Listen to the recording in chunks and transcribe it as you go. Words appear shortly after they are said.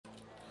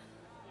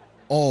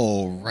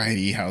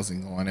Alrighty, how's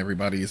it going,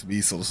 everybody? It's me,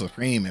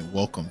 SoloSupreme, and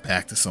welcome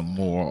back to some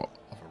more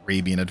of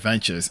Arabian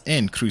adventures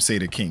in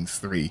Crusader Kings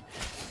 3.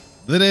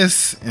 Let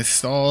us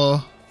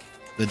install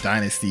the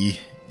dynasty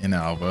in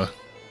Alba.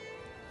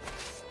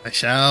 I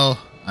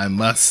shall, I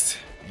must,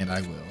 and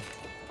I will.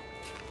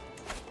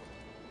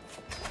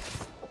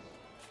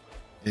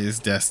 It is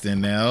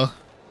destined now.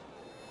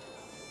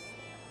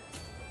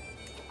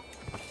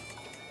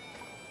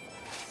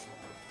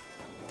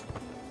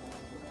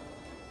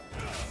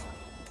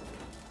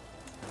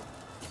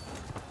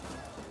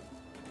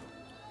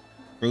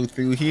 Go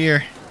through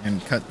here and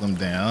cut them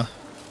down.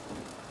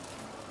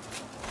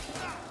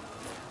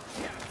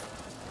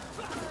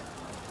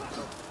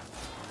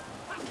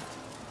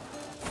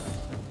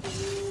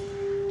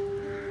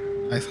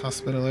 Nice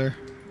hospitaler.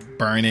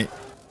 Burn it.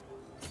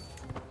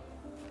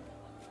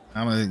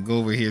 I'm gonna go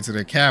over here to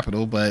the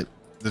capital, but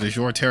the de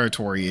jure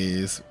territory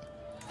is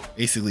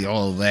basically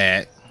all of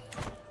that.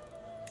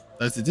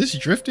 Does it just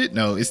drift it?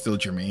 No, it's still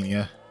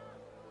Germania.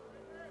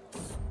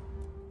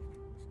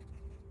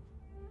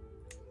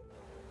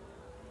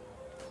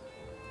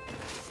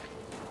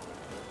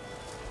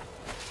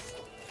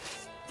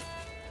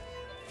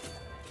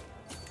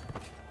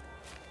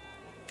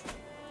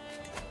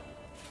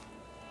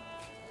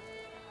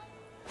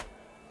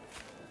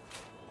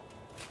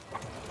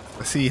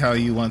 Let's see how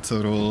you want to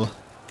rule.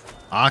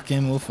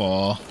 Aachen will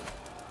fall.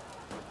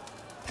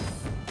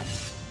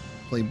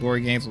 Play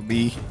board games will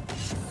be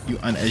you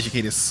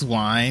uneducated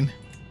swine.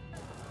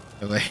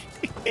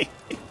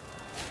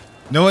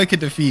 No one can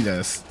defeat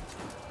us.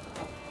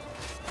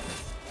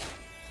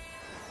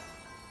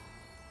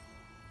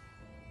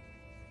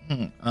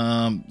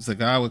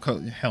 Zagar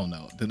would hell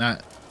no. Do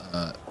not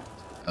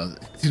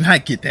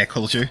get that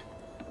culture.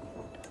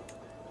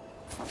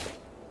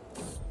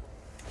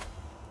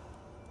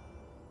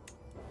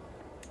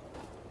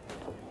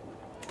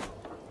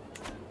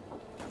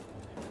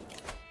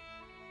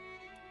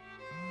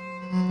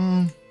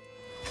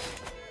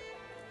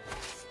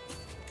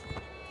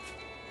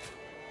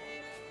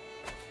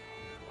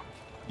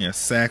 Yeah,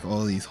 sack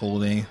all these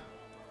holding.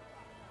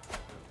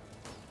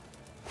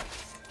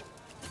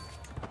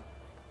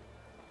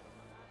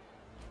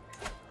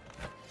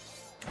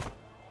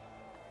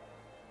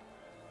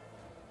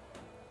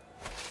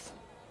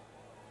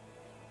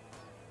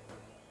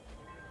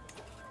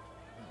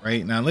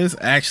 Right now, let's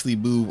actually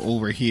move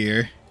over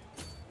here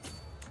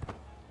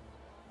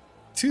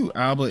to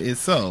Alba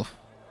itself.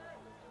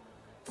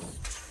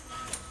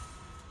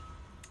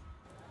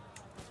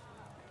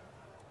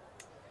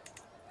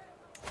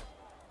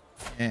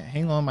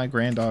 Hang on, my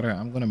granddaughter.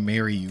 I'm gonna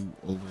marry you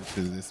over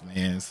to this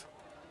man's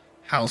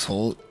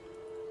household.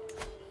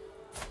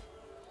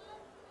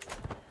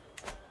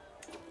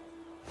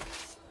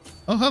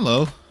 Oh,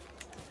 hello.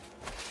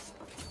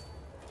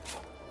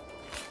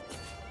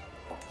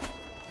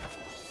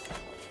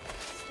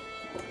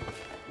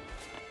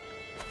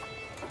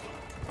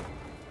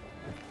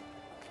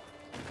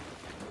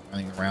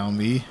 Running around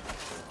me.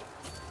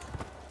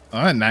 Oh,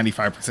 I'm at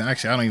 95%.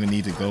 Actually, I don't even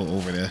need to go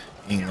over to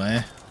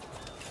England.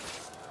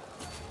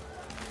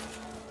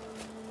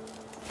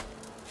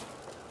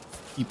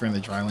 Keeper in the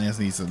Drylands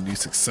needs a new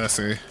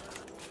successor.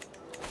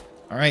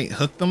 Alright,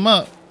 hook them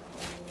up.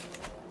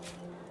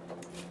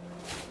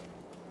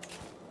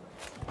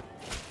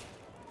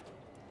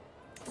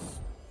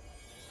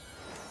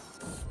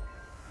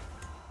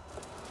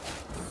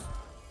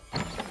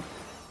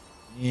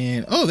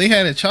 And oh, they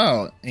had a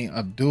child named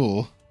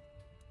Abdul.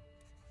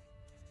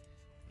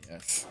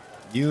 Yes,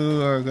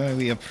 you are going to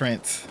be a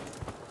prince.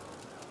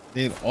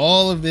 Did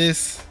all of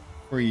this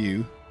for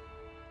you.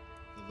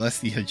 The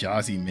lusty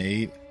Hijazi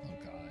maid.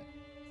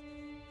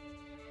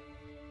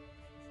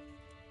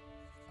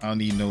 I don't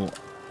need no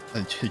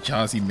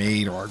Hijazi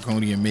maid or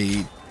Argonian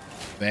maid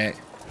back.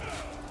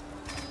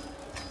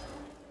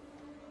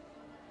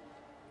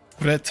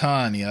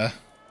 Britannia.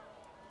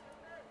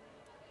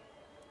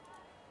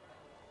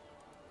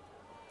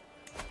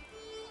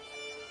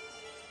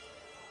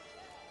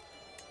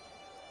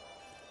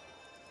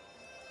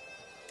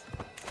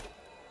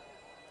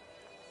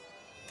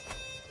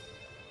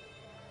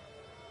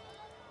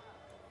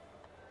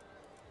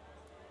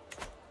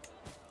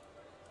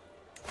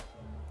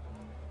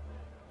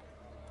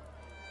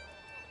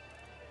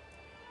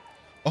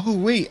 Oh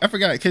wait, I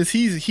forgot because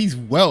he's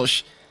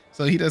Welsh,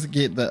 so he doesn't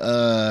get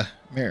the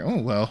marry.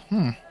 Oh well, I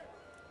can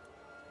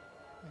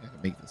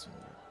make this one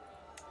work.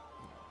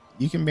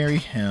 You can marry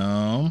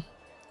him.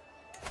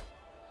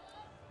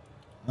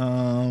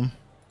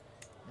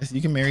 Yes,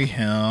 you can marry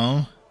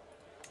him.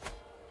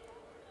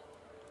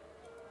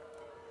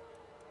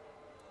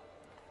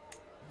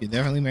 You can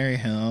definitely marry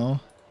him.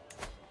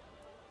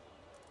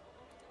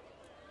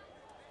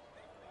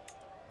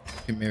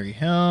 You can marry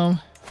him.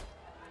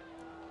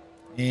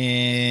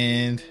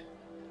 And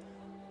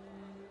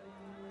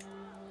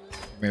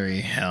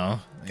marry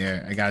hell.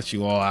 There, I got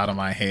you all out of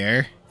my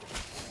hair.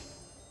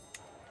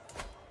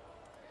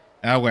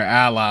 Now we're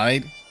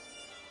allied.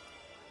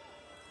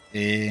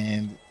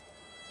 And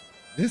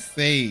this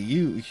say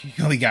you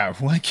only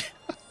got one.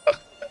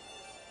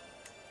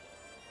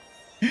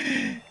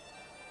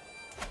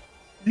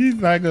 He's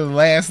not gonna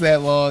last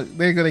that long.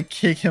 They're gonna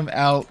kick him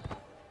out.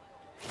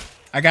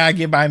 I gotta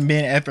get my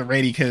men at the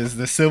ready because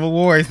the Civil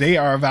Wars, they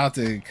are about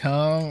to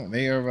come.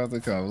 They are about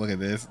to come. Look at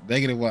this.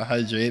 Negative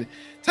 100.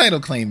 Title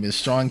claim is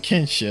strong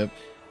kinship,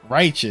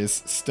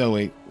 righteous,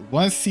 stoic,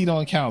 one seat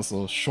on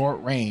council, short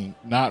reign,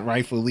 not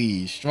rightful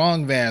lead,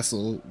 strong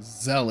vassal,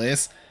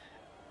 zealous.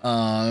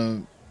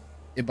 Ibadism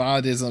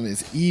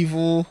is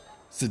evil,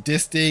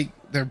 sadistic.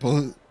 They're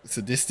both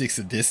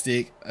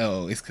sadistic.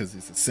 Oh, it's because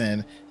it's a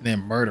sin. And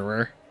then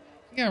murderer.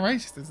 Yeah,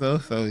 righteousness though.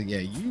 So yeah,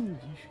 you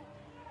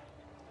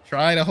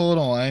try to hold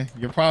on.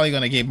 You're probably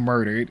gonna get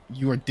murdered.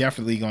 You are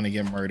definitely gonna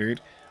get murdered.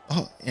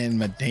 Oh, and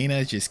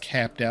Medina just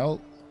capped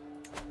out.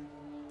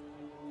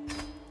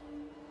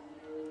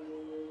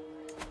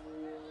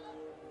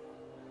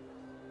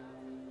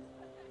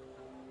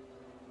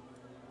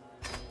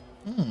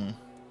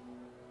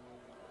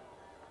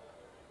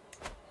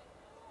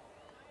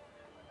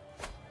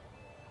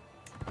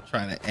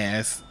 Trying to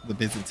ask the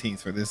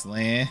Byzantines for this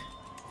land.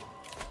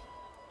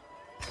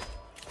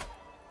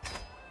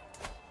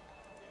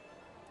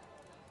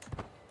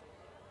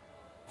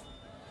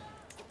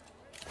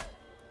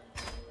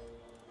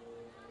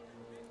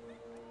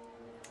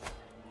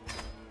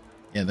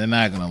 Yeah, they're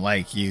not gonna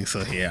like you.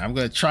 So yeah, I'm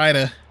gonna try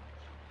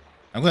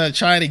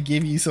to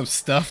give you some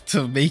stuff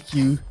to make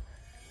you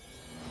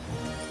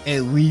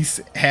at least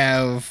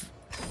have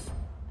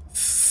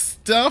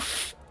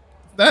stuff.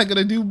 Not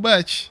gonna do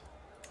much.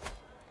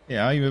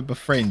 Yeah, I'll even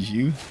befriend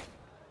you.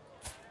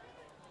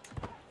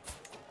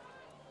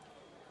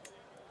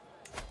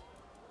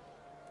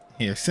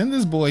 Here, send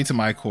this boy to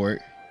my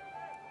court.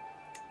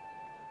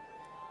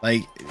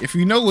 Like, if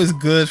you know what's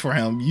good for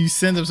him, you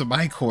send him to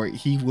my court,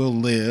 he will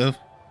live.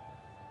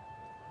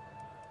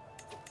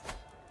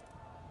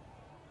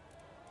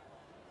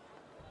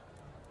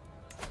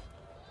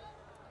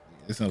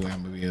 There's no way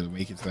I'm gonna be able to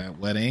make it to that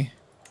wedding.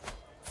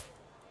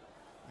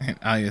 And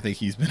I don't even think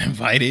he's been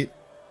invited.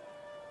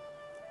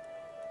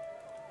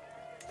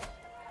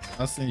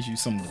 I'll send you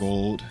some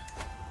gold.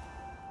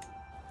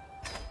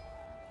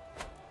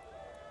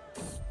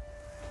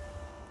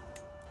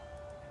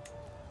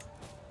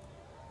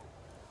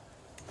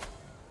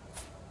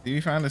 Did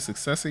you find a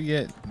successor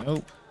yet?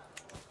 Nope.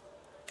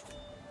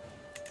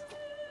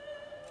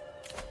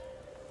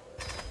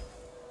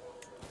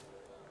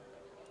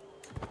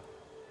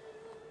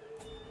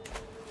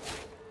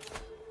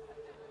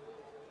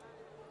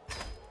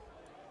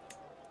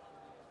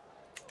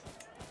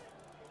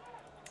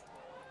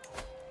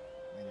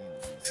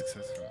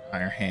 Successful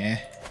Iron Hand.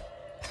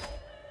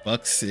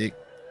 Bucksick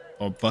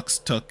or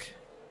Buckstuck.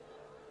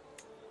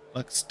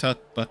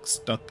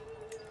 Buckstuck.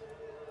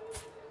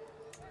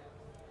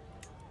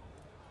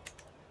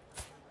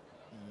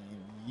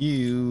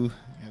 You,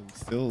 yeah, we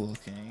still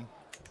looking.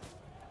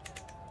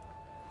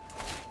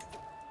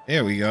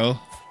 There we go.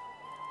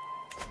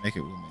 Make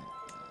it woman.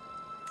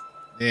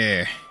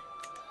 There.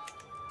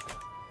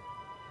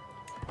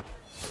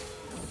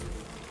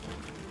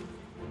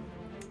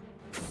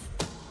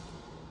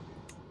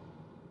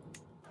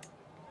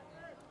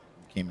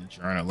 Became a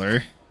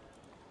journaler.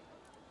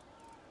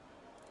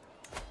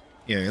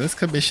 Yeah, let's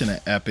commission an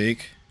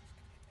epic.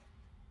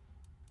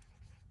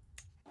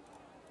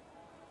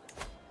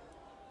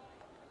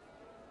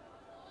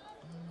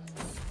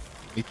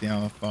 Wait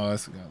down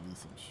fast. We gotta lose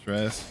some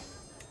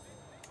stress.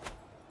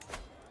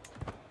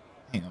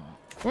 Hang on.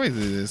 What is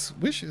this?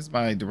 Which is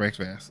my direct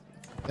vassal?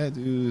 That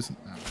dude's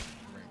not direct.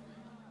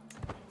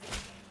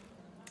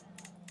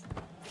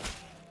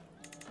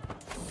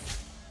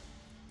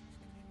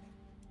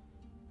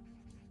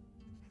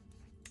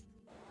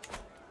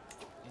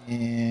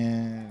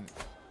 And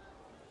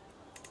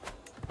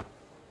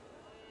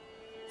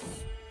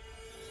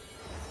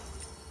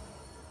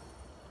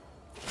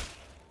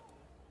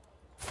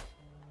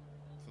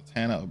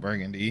Sultana of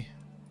Burgundy.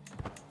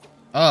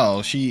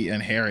 Oh, she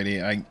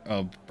inherited.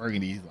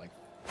 Burgundy like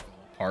fell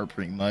apart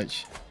pretty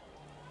much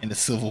in the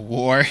Civil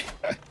War.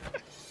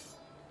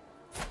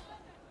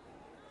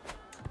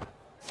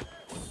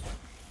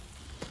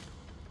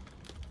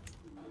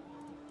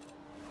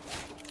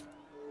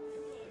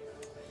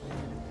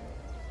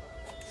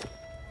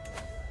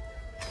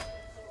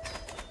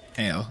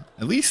 Hell,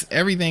 at least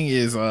everything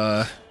is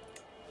oh,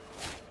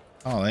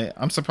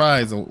 I'm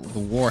surprised the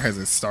war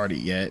hasn't started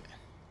yet.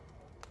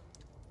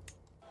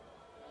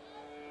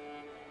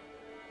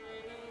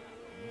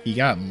 He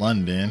got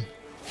London.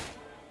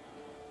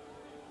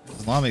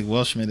 Islamic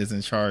Welshman is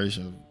in charge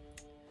of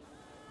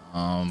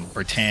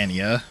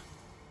Britannia.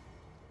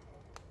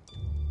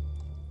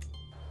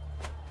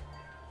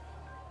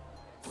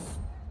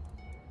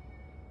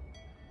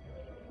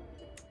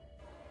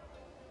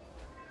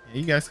 Yeah,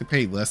 you guys could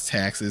pay less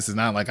taxes. It's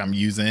not like I'm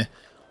using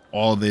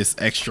all this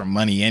extra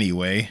money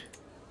anyway.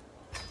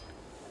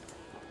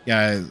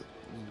 Got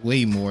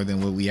way more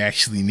than what we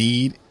actually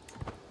need.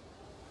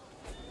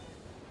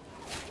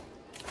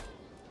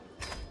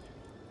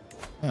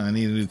 Oh, I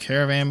need a new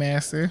caravan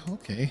master.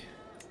 Okay.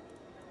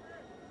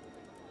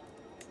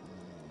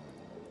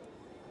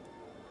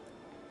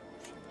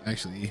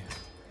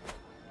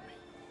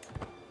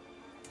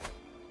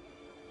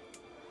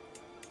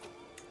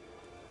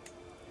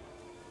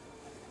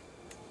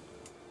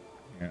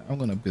 I'm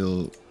gonna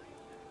build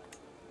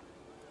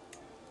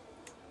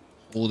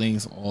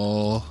holdings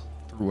all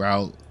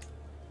throughout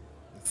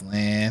this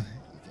land.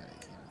 You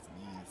guys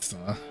need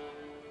stuff.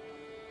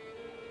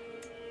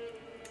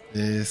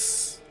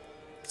 This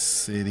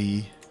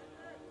city,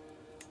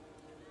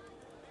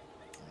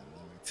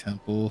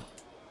 temple.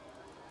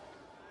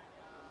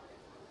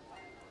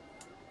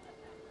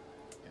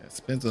 Yeah, it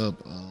spends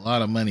up a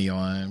lot of money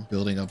on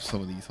building up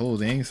some of these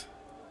holdings.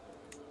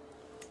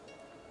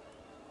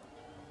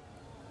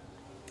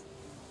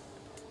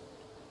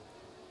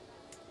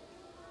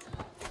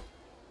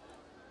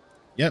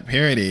 Yep,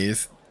 here it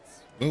is.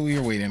 What we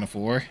were waiting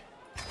for.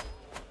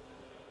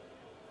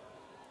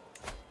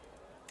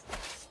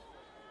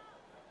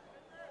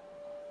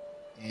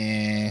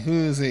 And who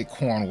is it?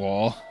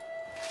 Cornwall.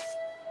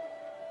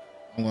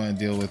 I'm going to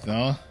deal with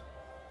them.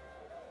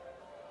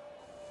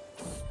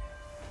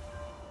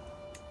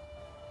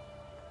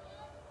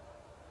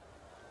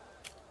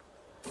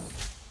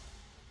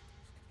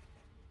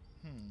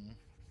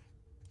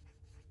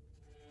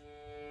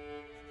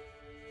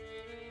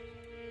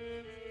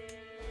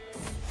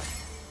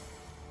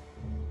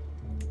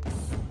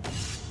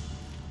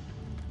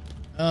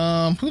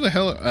 Who the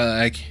hell?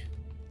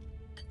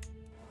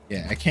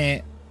 Yeah, I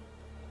can't.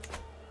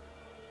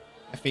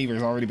 The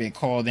favor's already been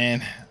called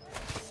in.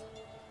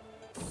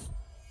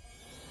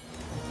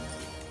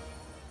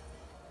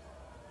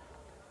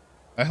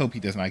 I hope he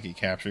does not get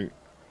captured.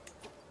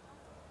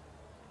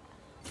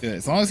 Good.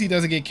 As long as he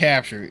doesn't get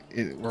captured,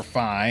 we're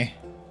fine.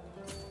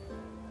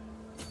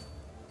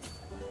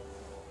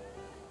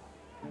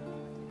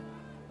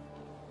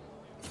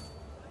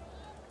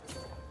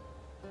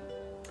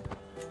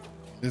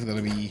 This is going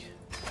to be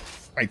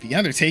quite the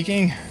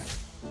undertaking.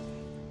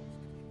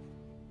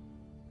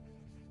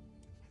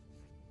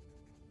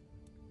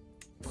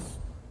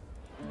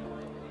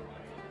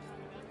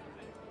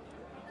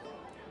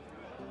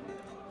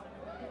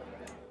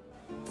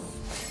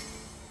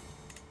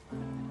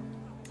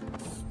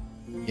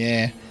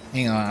 Yeah,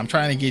 hang on. I'm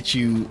trying to get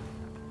you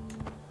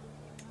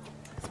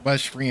as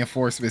much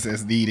reinforcements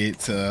as needed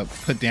to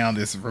put down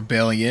this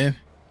rebellion.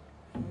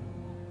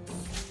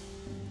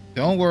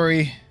 Don't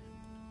worry.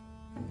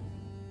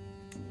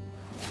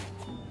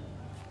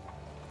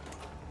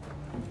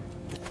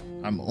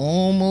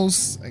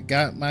 I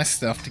got my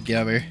stuff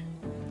together.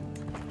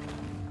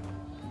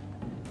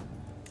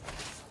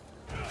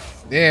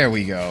 There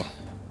we go.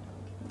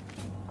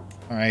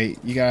 Alright,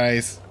 you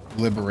guys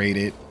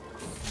liberated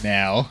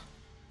now.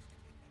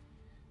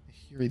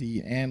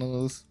 Security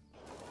analysts.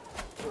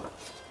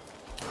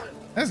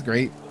 That's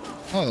great.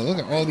 Oh, look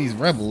at all these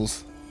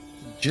rebels.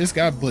 Just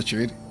got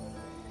butchered.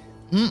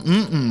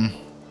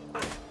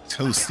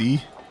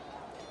 Toasty.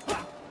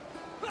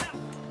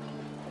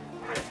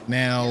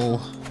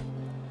 Now...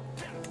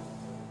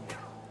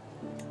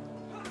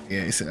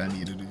 yeah, he said I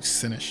need to do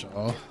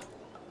Seneschal.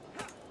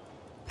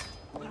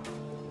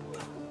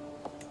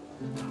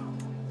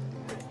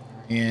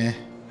 Yeah.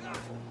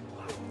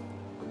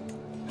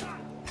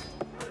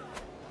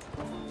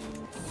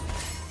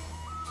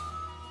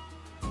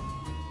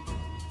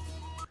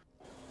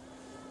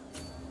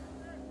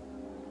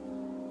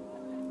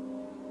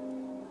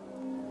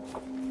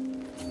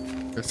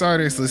 For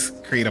starters, let's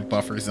create a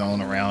buffer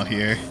zone around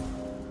here.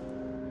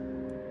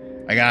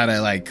 I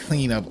gotta like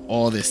clean up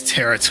all this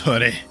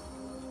territory.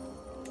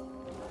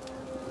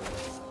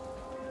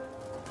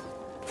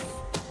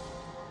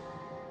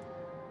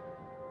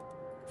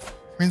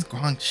 Prince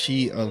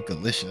Guangxi of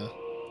Galicia.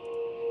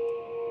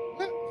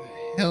 What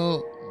the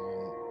hell?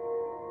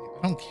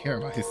 I don't care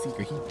about his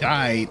secret. He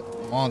died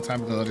a long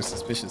time ago under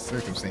suspicious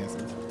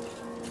circumstances.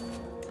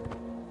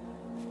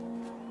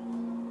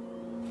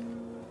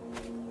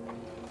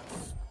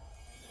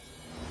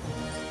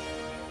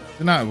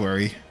 Do not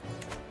worry.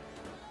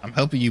 I'm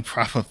helping you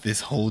prop up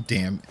this whole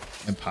damn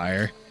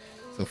empire.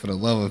 So for the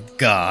love of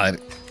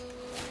God,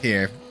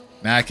 here,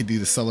 now I can do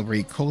the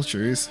celebrate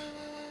cultures.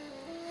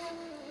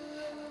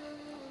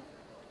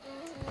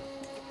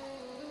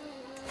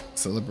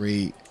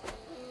 Celebrate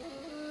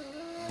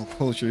all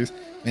cultures.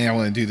 Man, I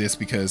want to do this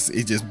because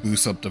it just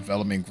boosts up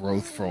development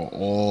growth for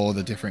all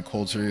the different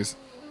cultures.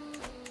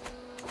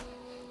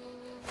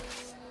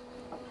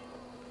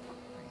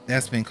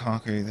 That's been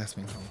conquered. That's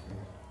been conquered.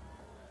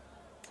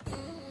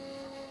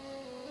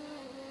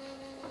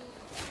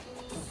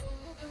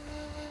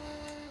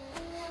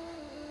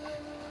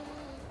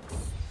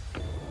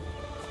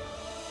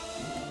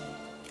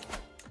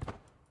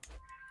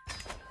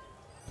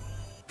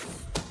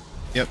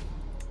 Yep.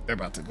 They're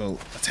about to go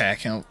attack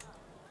him.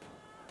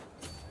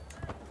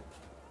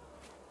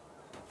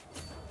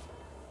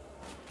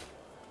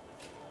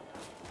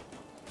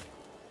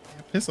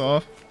 Yeah, piss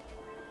off.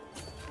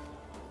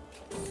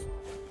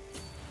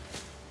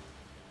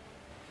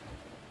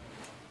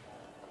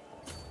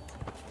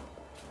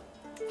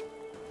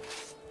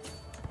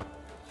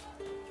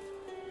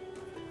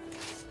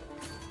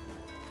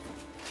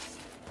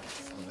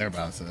 Oh, they're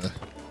about to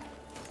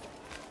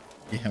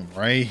get him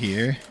right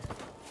here.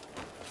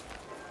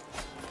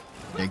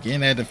 Yeah, get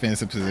in that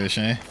defensive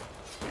position.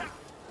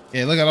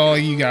 Yeah, look at all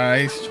you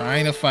guys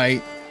trying to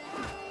fight.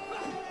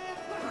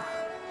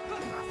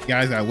 You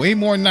guys got way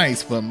more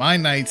knights, but my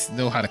knights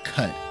know how to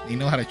cut. They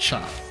know how to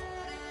chop.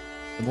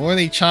 The more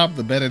they chop,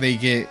 the better they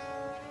get.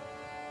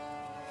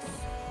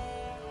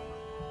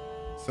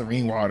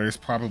 Serene water is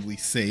probably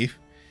safe.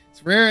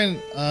 It's rare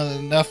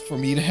enough for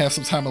me to have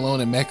some time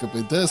alone in Mecca, but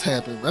it does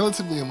happen.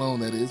 Relatively alone,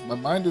 that is. My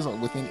minders are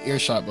within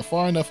earshot, but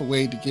far enough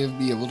away to give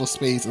me a little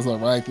space as I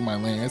ride through my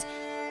lands.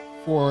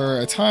 For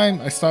a time,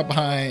 I stopped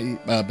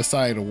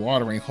beside a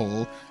watering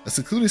hole, a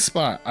secluded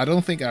spot. I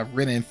don't think I've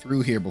ridden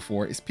through here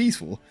before. It's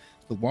peaceful.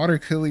 The water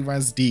clearly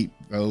runs deep,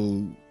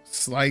 though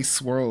slight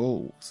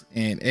swirls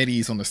and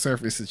eddies on the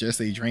surface suggest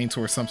they drain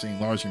towards something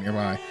larger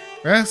nearby.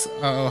 Perhaps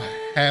I'll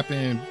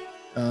happen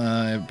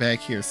back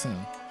here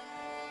soon.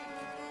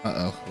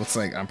 Uh-oh, looks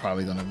like I'm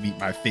probably gonna meet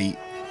my fate.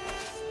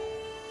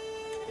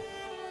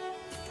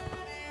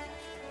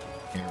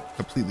 And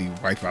completely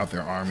wipe out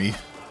their army.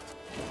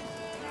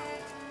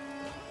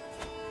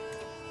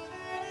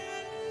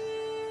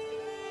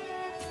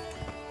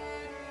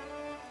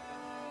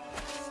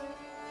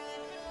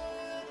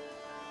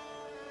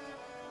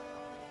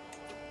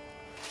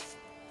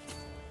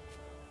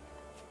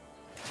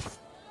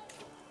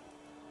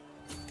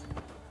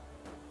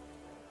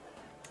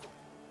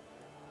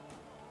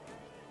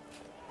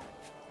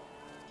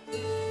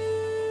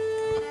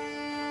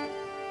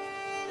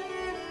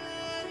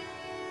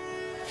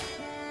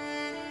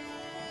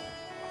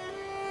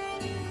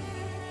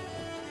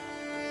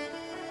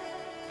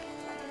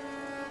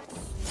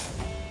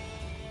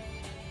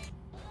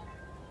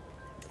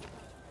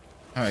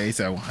 Alright, it's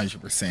at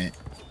 100%.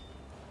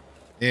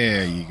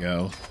 There you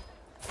go.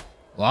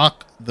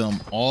 Lock them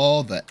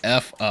all the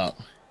F up.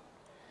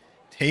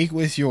 Take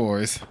what's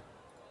yours.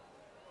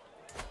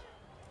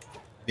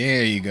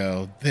 There you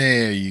go.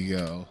 There you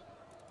go.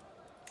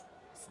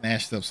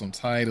 Snatched up some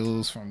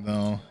titles from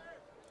them.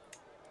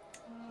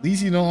 At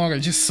least you no longer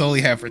just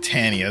solely have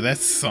Britannia.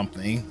 That's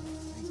something.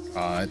 Thank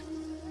God.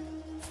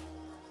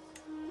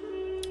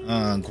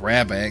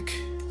 Grabek.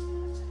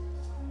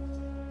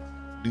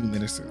 New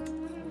minister.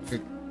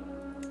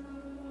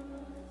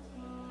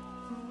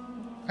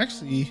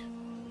 Actually,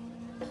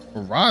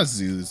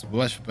 Arazu is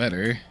much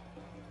better.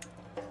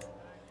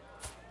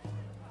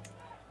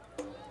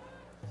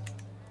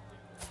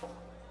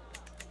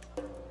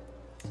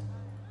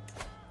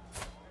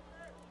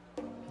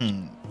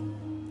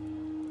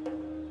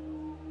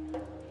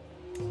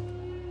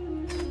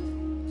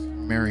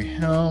 Mary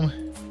Helm.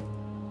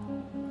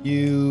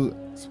 You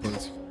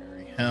suppose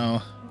Mary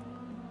Helm.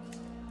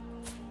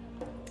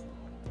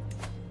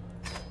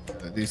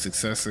 Do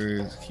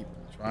successors, keep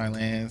the dry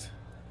lands.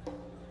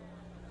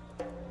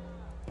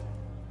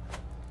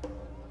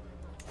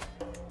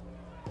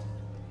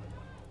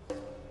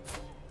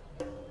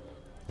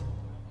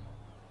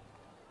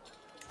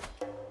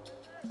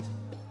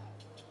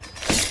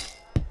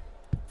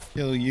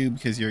 Kill you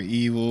because you're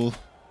evil.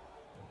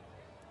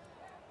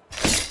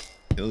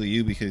 Kill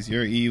you because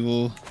you're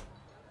evil.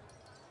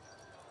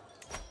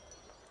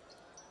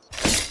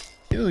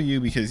 Kill you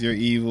because you're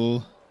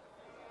evil.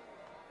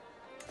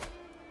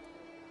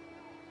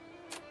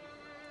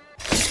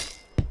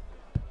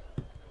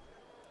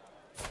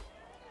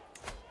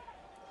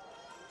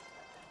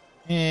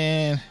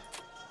 And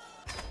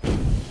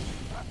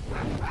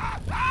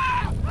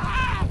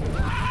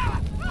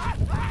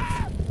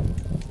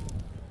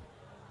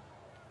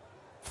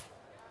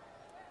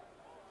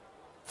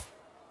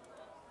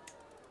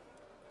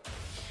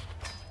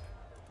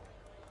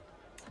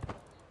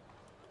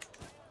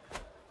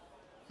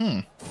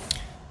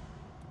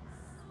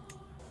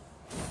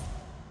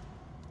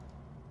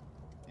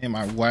and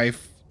my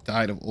wife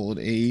died of old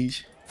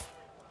age.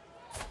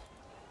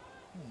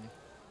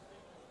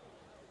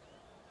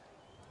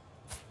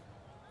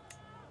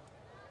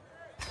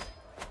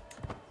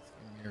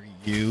 Marry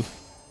you.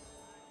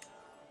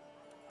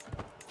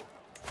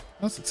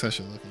 How's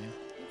succession looking?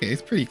 Okay,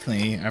 it's pretty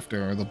clean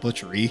after the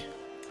butchery.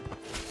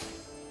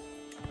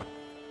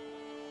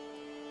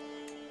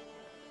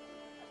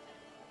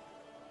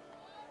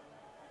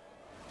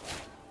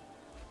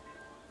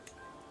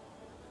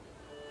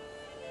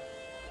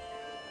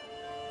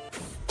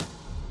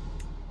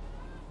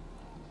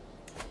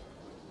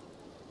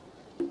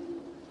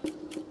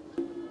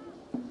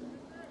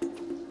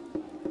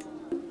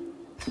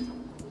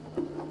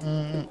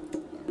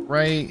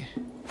 Right.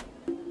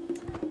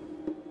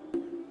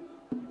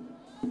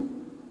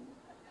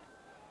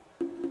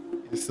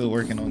 It's still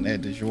working on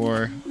that de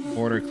jure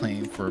border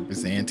claim for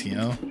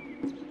Byzantium.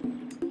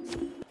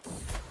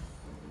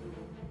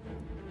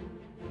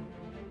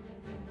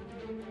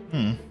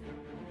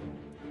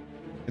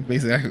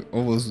 Basically, I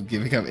almost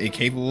giving up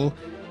incapable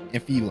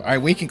and feeble. I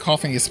awaken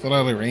coughing and spit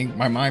out of the ring,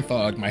 my mind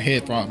fogged, my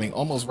head throbbing,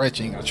 almost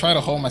retching. I try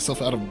to haul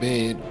myself out of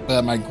bed,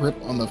 but my grip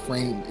on the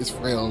frame is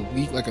frail,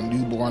 weak like a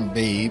newborn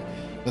babe.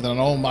 With an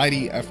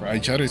almighty effort, I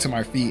judder to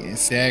my feet and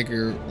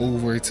stagger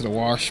over to the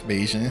wash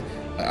basin.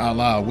 Out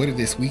loud, where did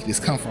this weakness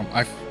come from?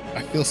 I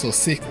feel so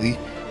sickly.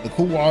 The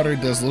cool water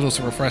does little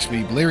to refresh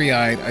me.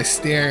 Bleary-eyed, I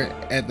stare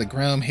at the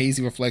grim,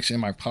 hazy reflection in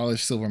my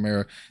polished silver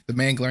mirror. The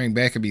man glaring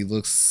back at me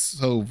looks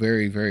so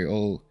very, very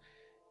old.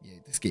 Yeah,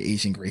 just get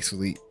aging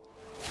gracefully.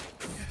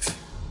 Yes.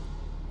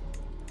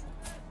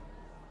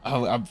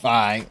 Oh, I'm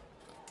fine.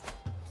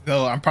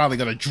 Though I'm probably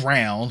gonna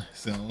drown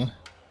soon.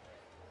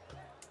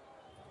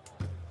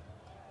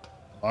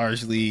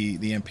 Largely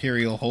the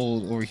Imperial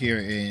hold over here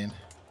in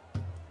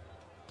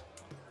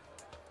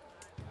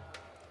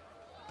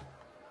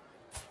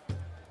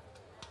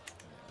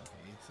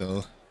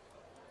so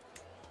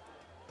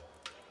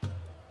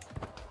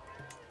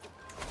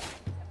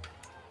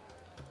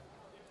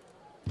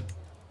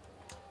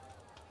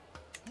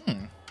I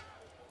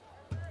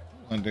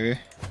wonder.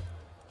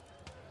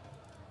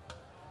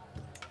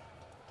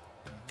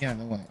 Yeah,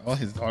 no one. All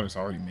his daughters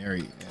are already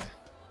married. Yeah.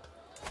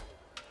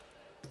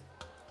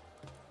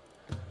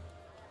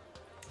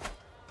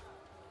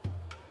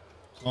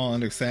 All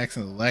under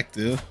Saxon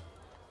elective.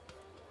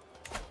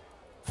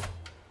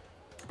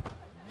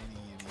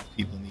 Many of these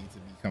people need to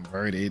be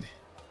converted.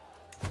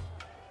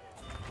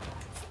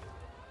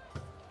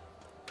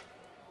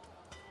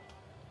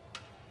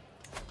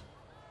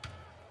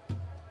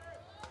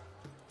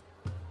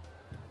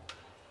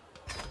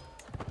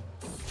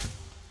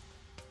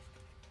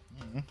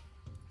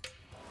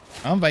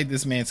 I'll invite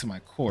this man to my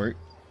court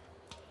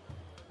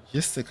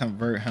just to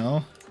convert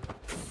him.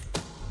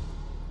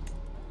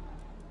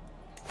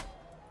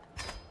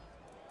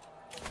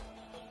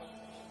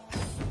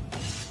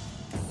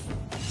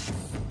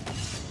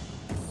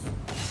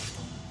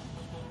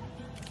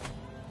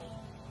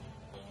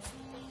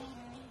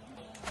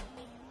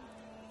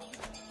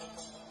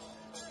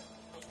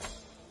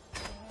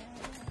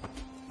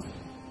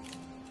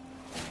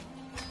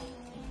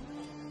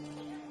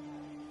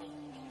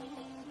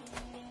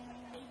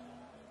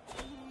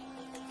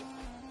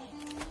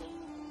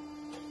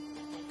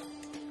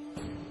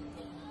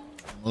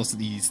 Most of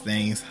these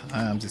things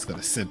I'm just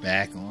gonna sit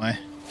back on.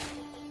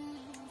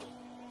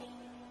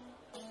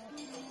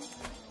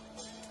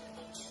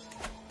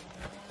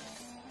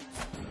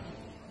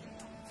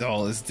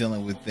 All is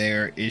dealing with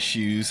their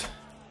issues.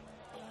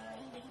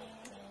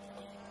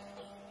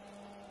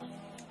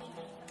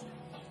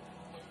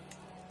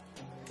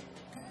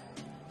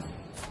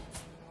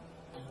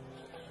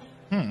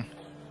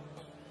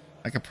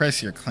 I can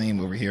press your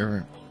claim over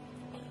here.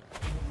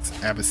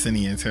 It's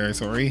Abyssinian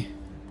territory.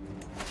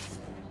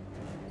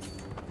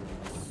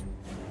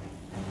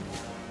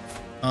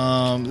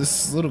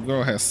 This little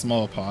girl has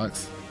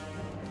smallpox.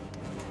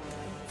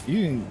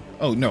 You can,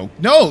 oh no,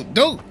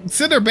 don't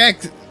send her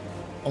back to,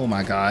 oh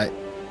my god.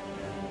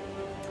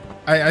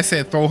 I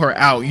said throw her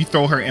out. You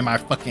throw her in my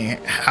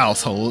fucking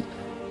household.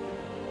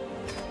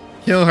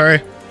 Kill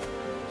her.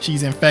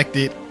 She's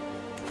infected.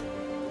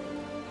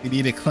 We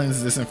need to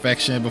cleanse this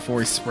infection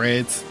before it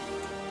spreads.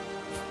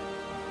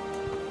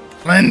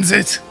 Cleanse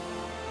it.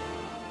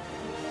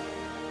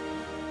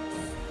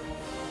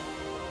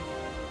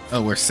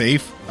 Oh, we're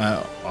safe?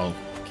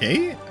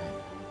 Okay.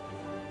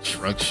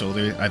 Shrug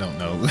shoulder. I don't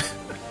know.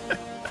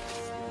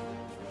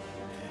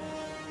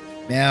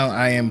 Now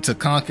I am to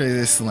conquer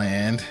this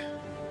land.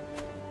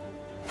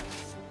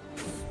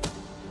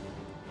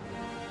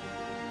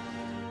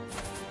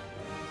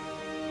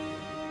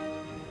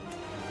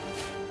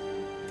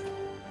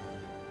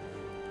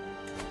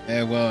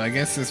 Yeah, well, I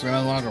guess since we're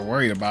no longer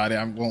worried about it,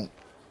 I won't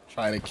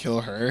try to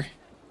kill her,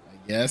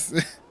 I guess.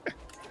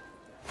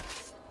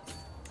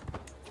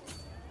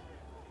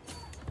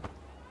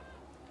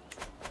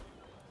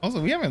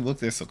 Also, we haven't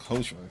looked at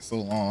Sokotra for so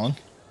long.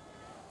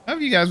 How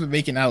have you guys been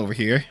making out over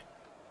here?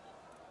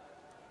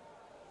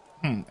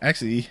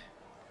 Actually,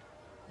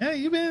 yeah,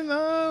 you've been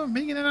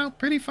making it out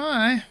pretty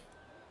fine.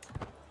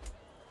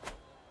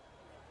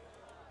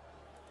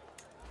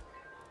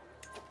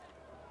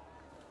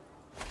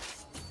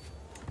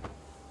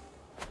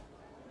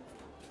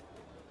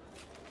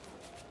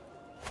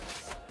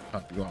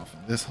 Pop you off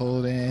on this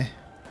hole then.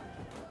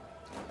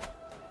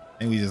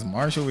 And we just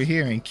march over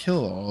here and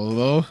kill all of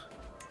those.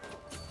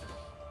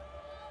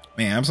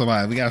 Man, I'm so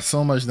glad we got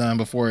so much done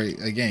before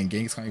again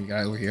Genghis Khan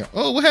got over here.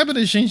 Oh, what happened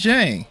to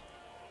Xinjiang?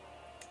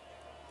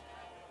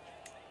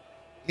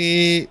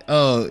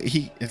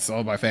 It's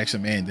all by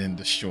faction man then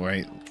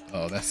destroyed.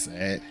 Oh, that's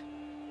sad.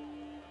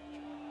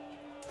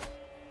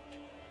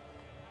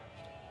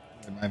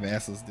 My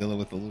vassals dealing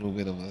with a little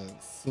bit of a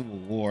civil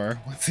war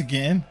once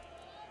again.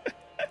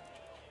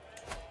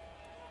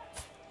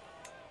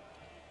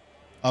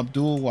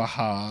 Abdul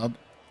Wahab.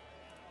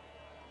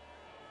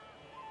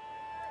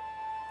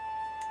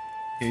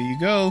 Here you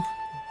go.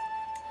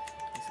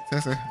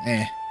 Successor.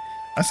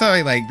 I'm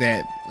sorry, like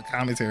that. The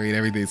commentary and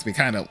everything's been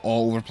kind of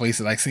all over the place.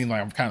 It like seems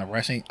like I'm kind of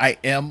rushing. I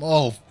am.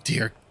 Oh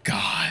dear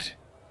God!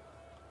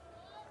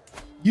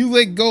 You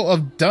let go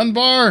of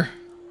Dunbar?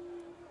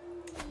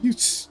 You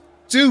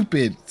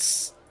stupid,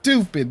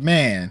 stupid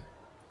man.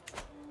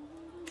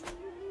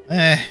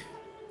 And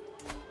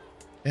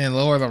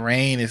lower the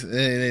rain is.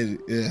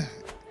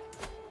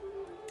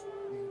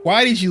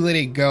 Why did you let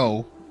it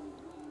go?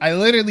 I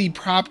literally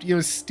propped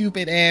your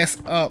stupid ass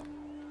up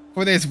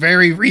For this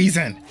very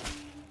reason.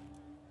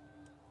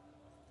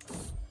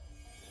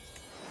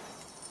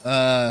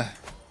 I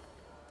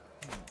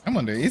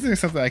wonder, is there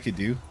something I could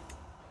do?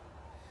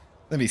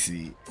 Let me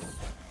see.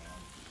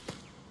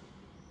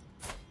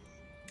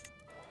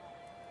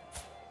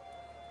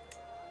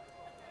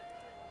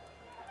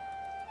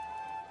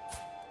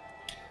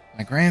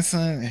 My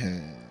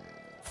grandson.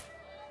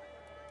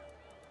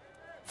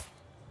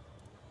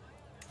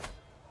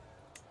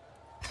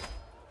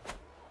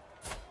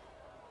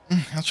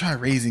 I'll try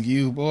raising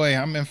you. Boy,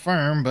 I'm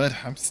infirm, but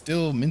I'm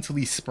still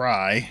mentally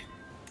spry.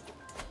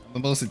 I'm the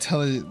most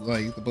intelligent,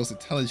 the most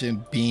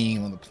intelligent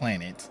being on the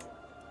planet.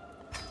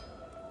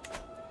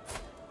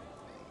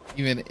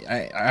 Even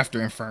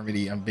after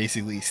infirmity, I'm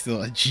basically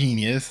still a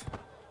genius.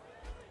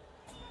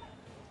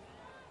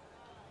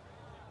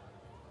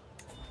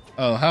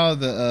 Oh, how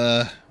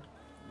the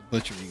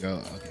butchery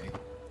go? Okay.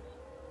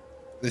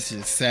 Let's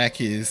just sack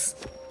his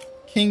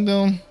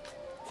kingdom.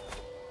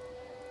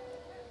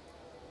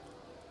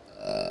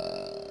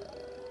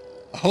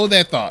 Hold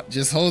that thought.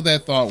 Just hold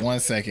that thought 1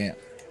 second.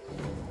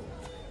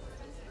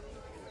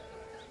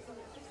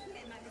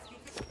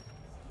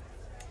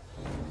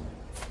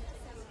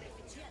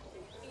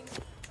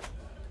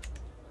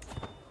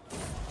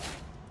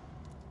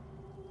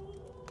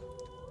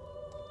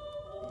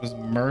 Was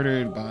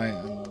murdered by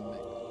a...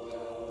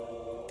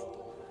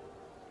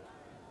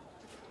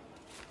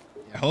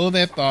 Yeah, hold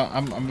that thought.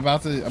 I'm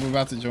about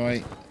to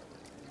join.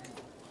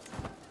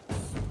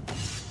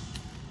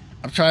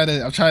 I'm trying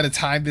to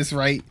time this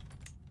right.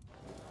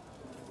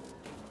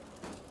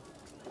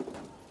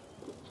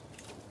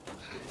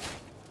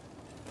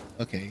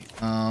 Okay.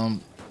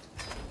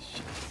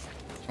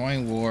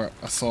 Join war,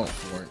 assault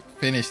fort.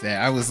 Finish that.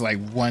 I was like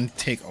 1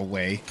 tick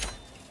away.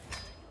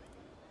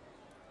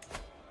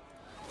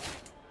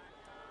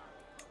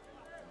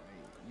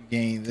 You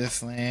gain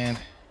this land.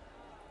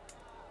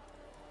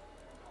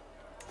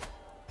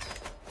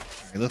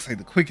 It looks like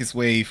the quickest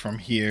way from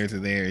here to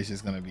there is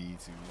just gonna be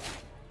to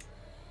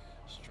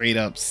straight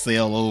up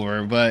sail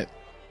over, but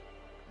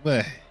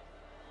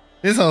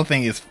this whole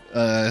thing is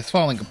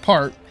falling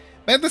apart.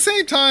 But at the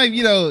same time,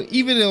 you know,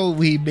 even though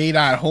we may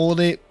not hold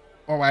it,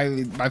 or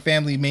my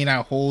family may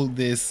not hold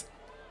this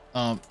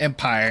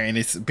empire, and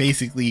it's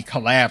basically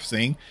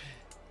collapsing,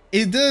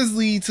 it does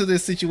lead to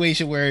this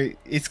situation where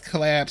its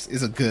collapse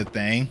is a good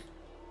thing.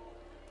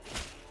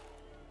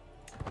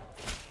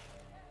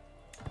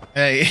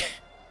 Hey.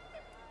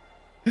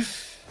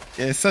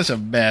 It's such a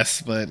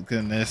mess, but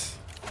goodness.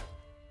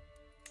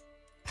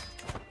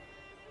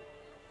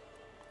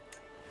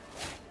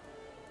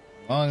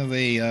 As long as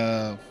they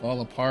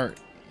fall apart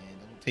and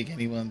don't take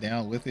anyone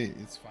down with it,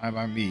 it's fine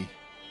by me.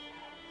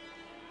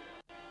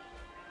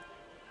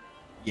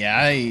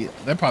 Yeah,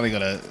 they're probably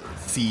gonna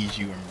siege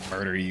you and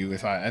murder you.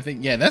 If I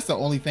think, yeah, that's the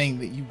only thing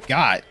that you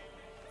got.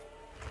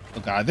 Oh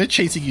god, they're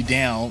chasing you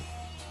down.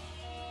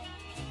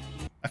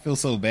 I feel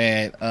so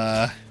bad.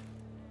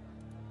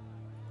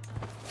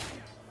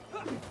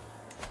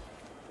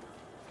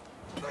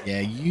 Yeah,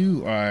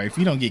 you are. If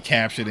you don't get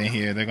captured in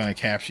here, they're gonna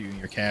capture you in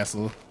your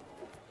castle.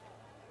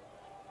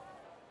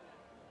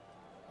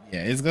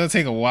 Yeah, it's gonna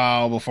take a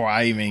while before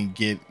I even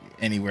get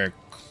anywhere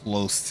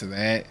close to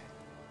that.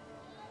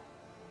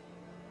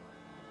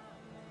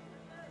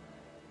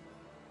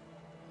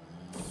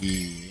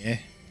 Yeah.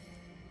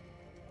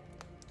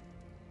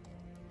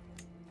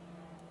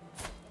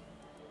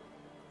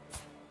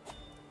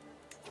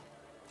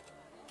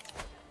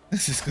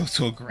 Let's just go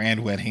to a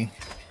grand wedding.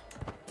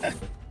 It's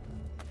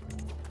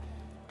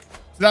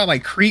not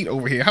like Crete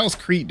over here. How's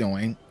Crete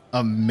doing?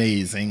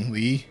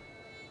 Amazingly.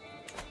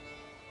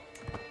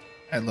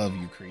 I love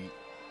you, Crete.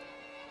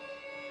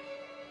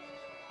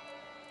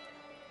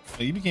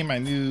 Oh, you became my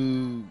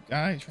new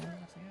guy.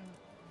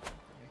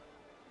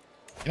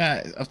 You're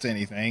not up to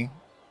anything.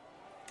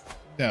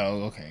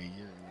 No, okay.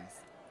 You're at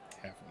least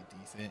halfway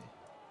decent.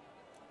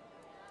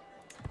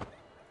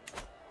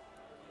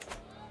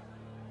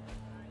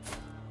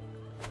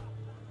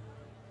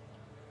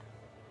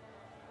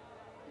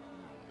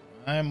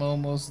 I'm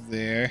almost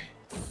there.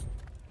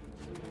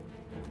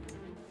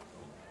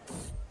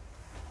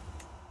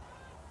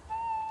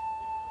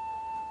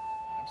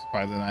 I'm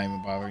surprised they're not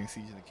even bothering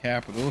siege of the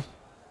capital.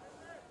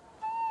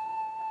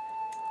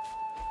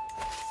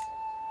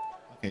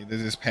 Okay, they're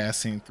just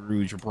passing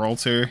through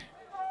Gibraltar.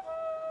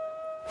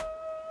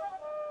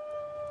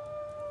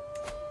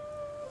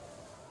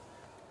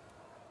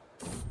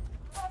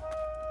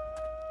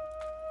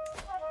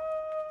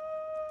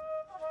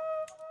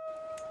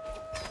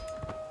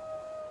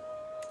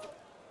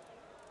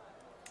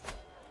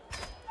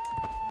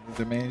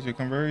 To manage your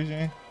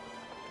conversion.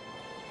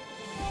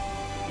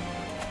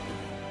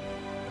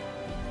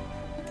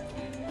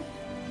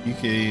 You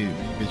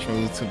can be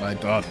betrothed to my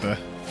daughter.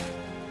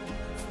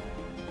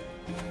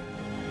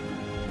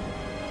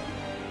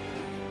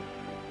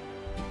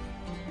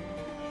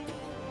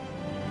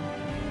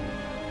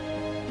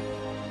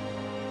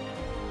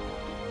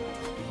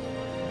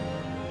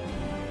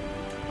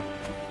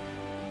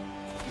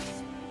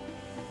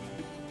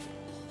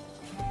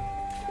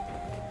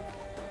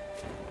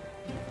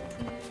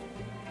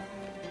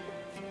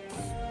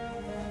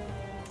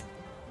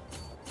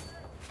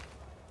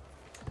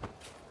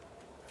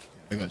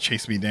 They're gonna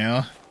chase me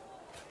down.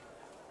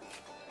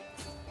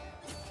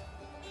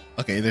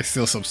 Okay, there's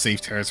still some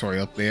safe territory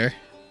up there.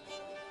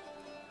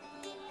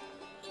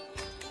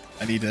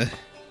 I need to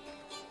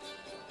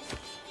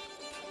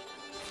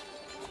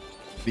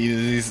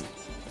just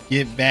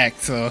get back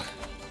to.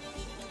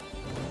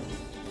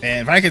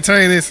 And if I can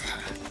turn this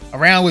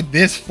around with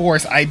this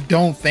force, I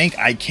don't think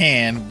I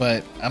can,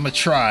 but I'm gonna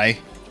try.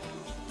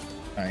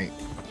 All right,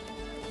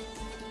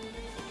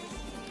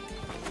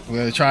 we're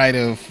gonna try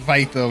to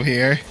fight them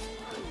here.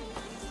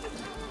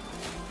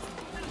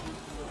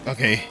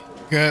 Okay,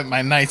 good.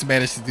 My knights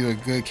managed to do a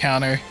good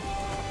counter.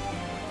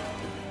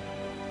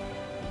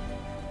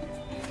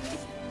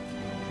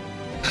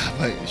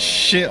 But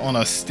shit on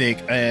a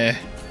stick. There's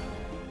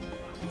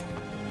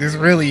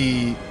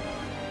really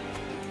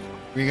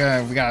we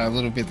got a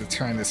little bit to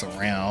turn this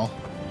around.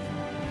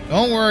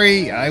 Don't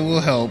worry, I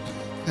will help.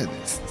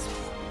 This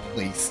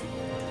place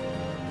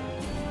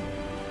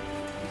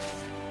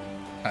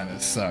kind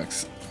of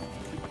sucks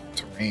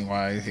terrain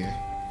wise here.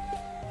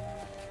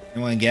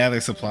 Anyone gather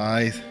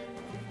supplies?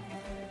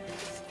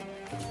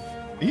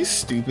 Are you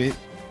stupid?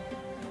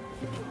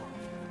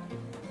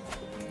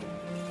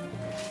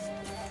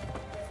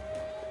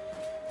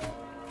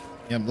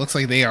 Yep, looks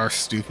like they are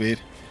stupid.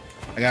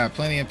 I got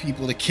plenty of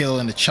people to kill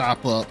and to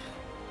chop up.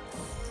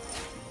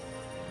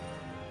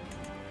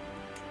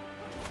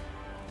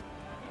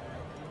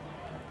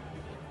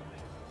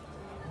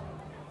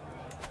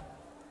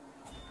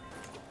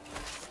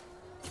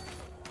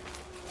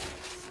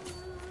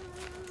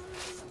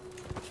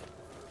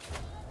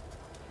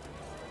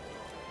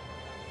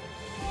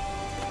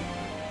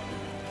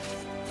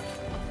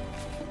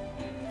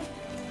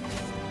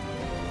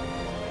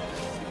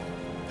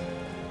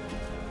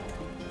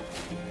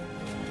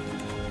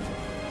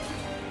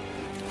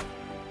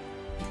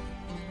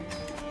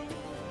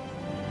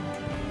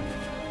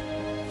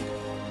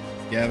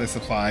 Gather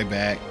supply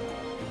back.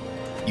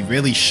 You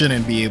really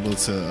shouldn't be able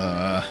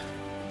to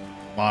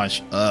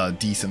launch a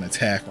decent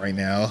attack right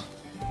now.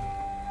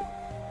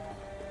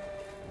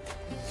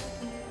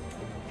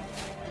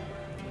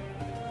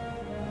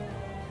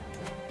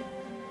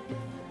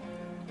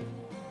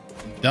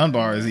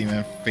 Dunbar is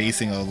even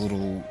facing a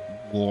little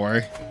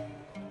war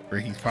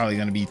where he's probably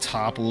going to be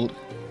toppled.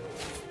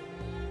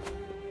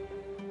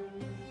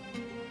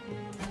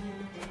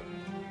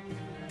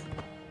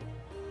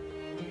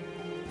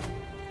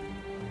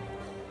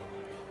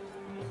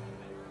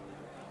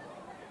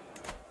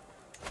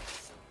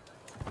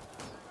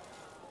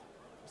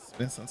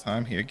 Spend some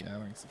time here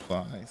gathering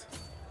supplies.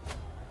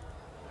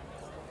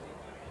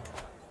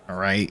 All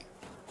right.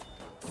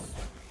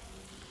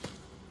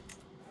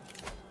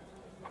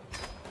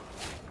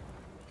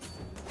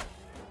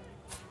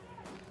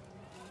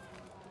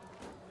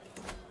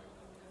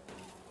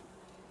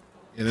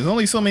 Yeah, there's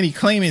only so many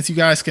claimants you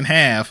guys can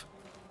have.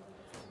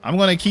 I'm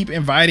gonna keep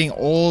inviting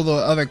all the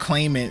other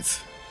claimants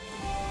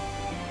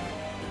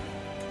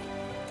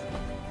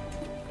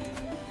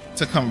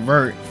to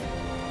convert.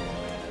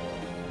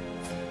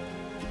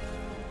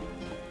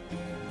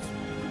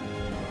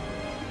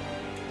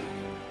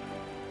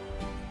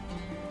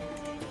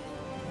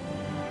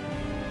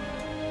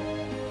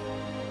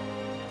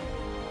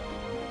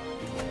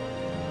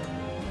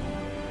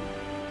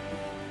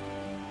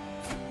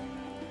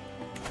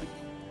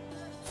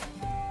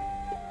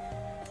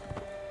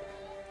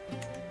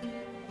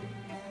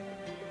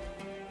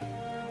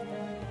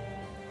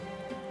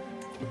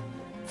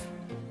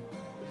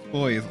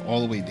 Boy is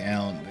all the way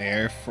down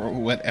there for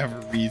whatever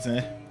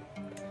reason.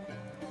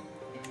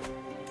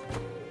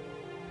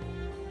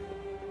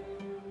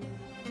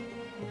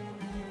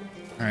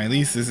 Alright, at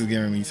least this is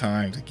giving me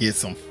time to get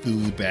some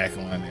food back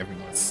on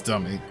everyone's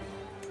stomach.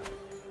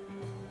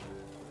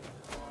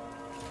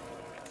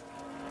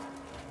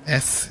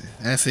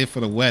 That's it for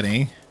the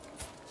wedding.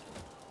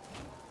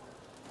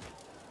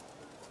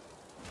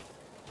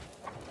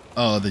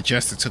 Oh, the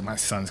jester took my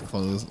son's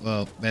clothes.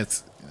 Well,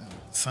 that's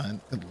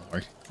son. Good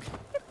lord.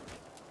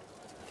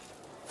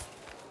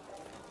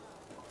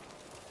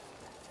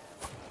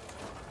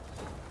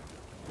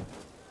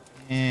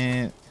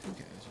 And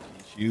okay,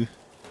 educate you.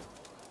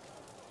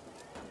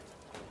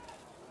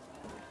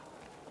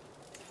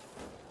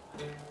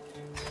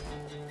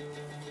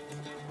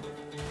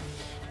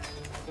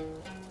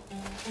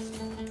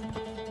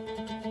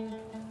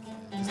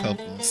 Just help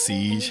with the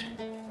siege.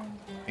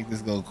 Make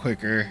this go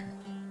quicker.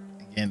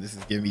 Again, this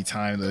is giving me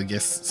time to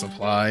get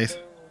supplies.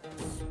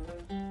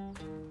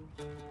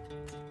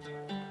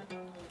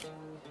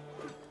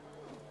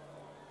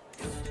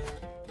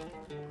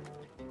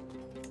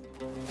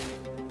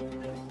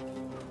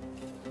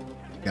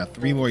 Got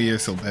 3 more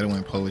years till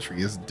Bedouin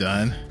poetry is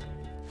done.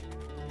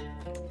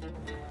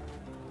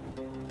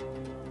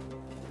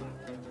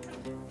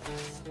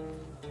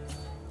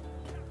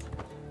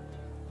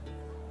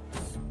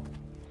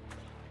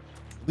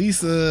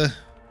 At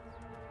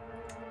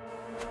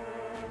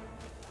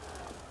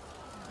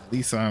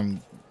least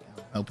I'm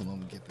helping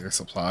them get their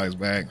supplies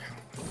back.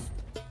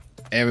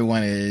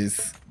 Everyone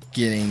is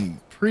getting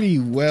pretty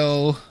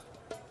well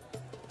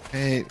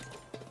paid.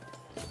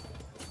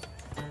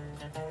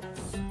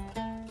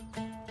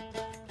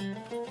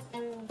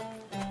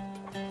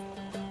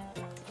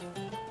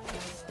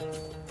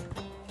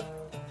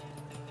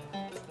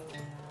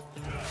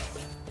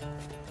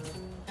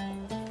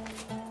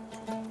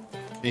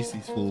 Chase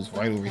these fools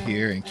right over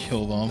here and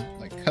kill them,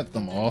 like cut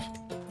them off.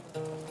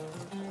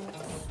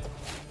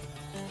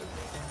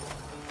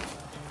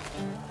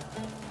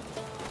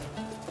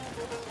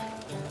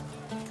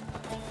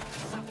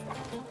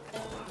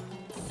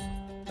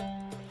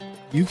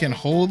 You can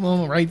hold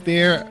them right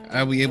there.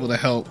 I'll be able to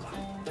help.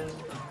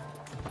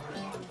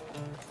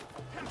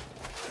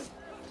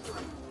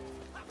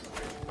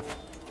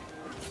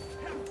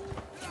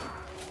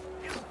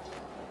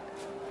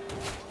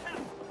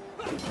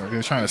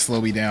 They're trying to slow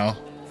me down.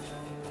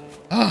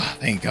 Oh,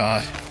 thank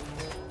God.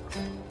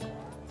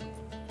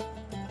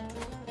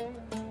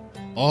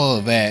 All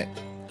of that.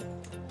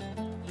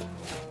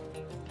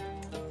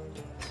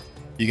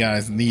 You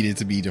guys needed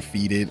to be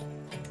defeated.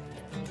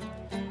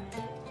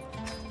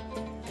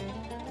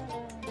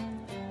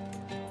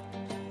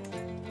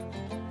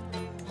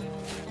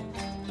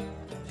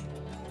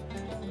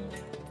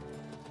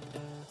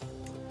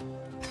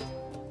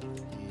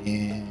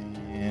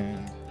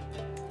 And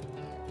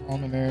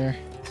Commoner.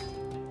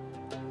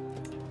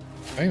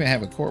 I even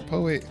have a court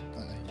poet.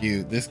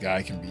 This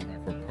guy can be my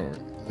court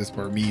poet. This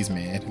Burmese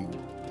man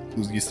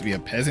who used to be a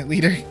peasant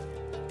leader.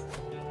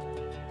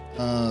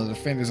 The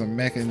defenders of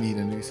Mecca need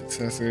a new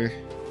successor.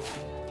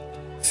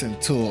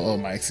 Centul, oh,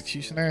 my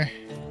executioner.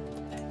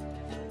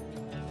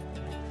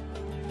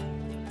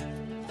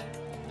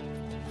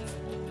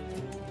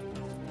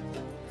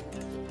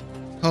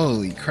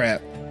 Holy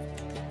crap.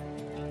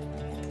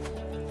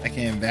 I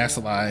can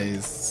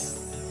vassalize.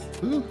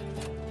 Ooh.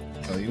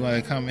 So you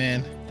want to come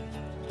in?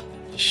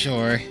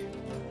 Sure.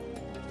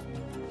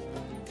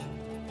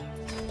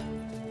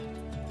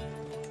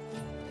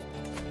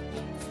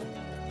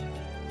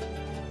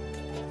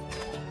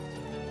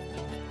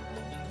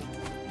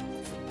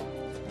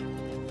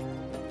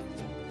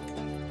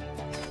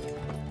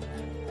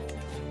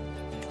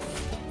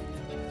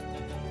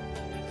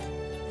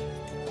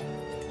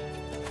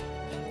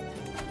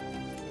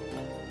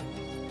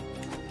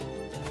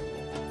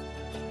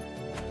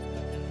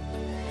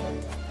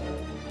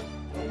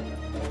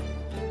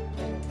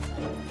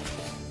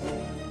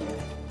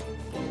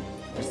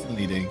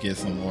 To get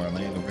some more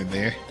land over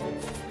there.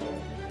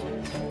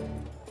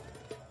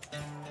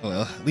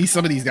 Well, at least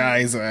some of these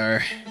guys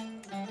are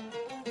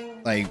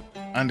like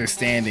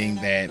understanding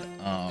that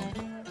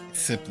it's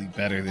simply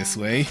better this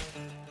way.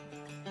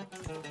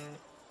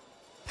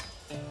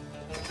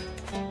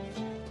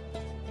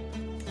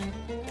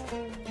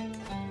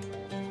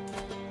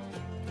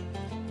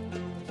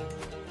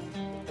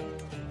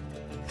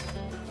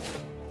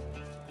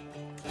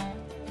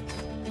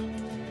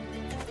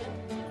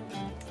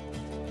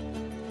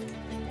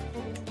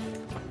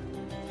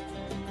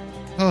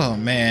 Oh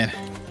man,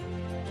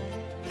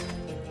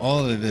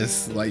 all of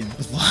this like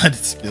blood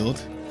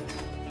spilled,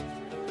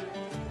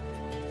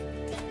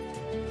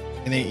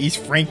 and then East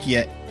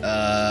Frankia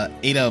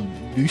ate up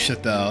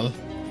Neuchâtel.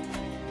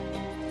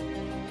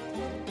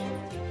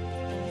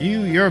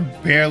 You're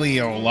barely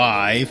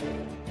alive.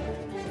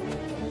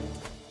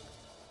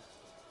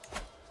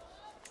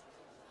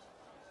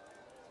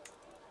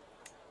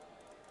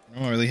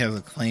 No one really has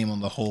a claim on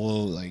the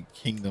whole like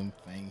kingdom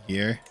thing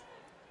here.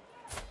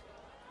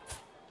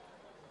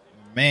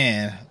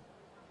 Man,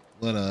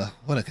 what a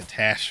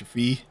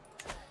catastrophe.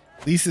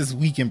 At least it's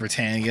weak in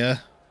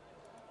Britannia.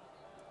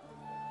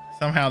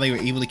 Somehow they were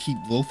able to keep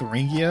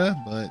Lotharingia,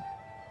 but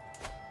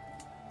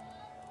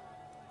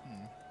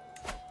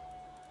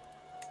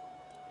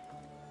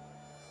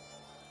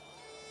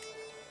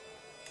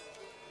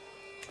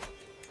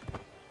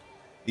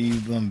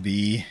leave them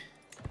be.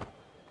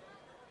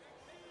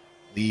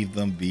 Leave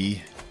them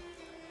be.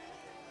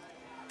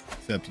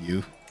 Except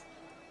you.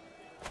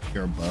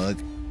 You're a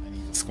bug.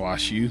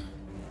 Squash you.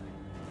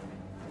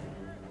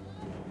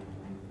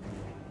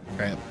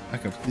 Crap, I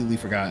completely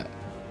forgot.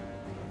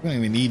 We don't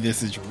even need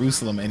this in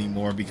Jerusalem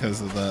anymore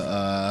because of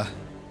the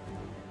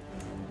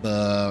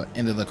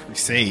end of the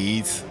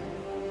Crusades.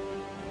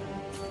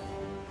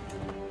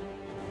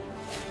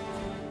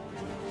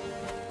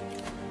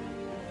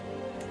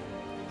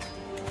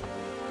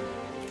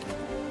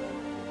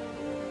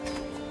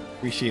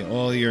 Appreciate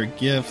all your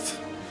gifts.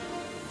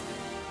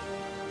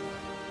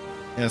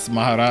 Yes,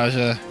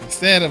 Maharaja.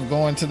 Instead of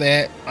going to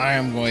that, I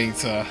am going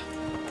to.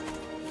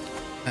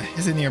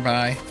 Is it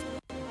nearby?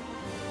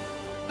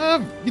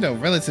 You know,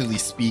 relatively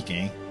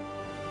speaking,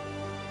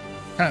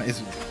 kind of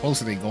is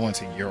closer than going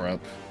to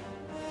Europe.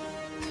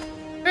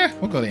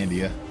 We'll go to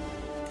India.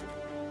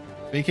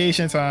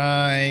 Vacation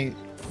time.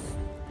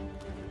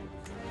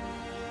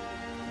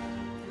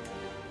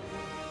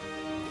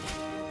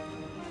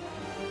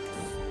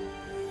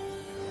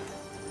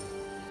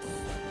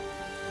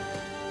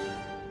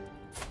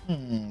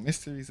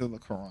 Mysteries of the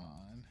Quran.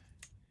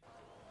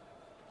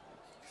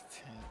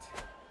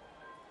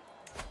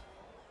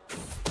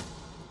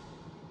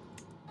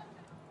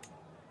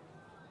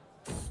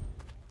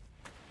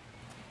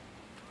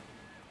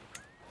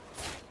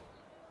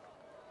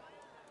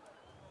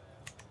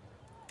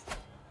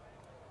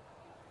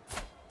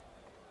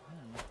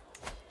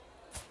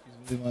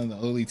 He's one of the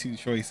only two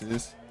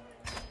choices.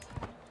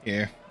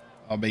 Here,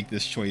 I'll make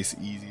this choice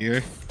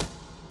easier.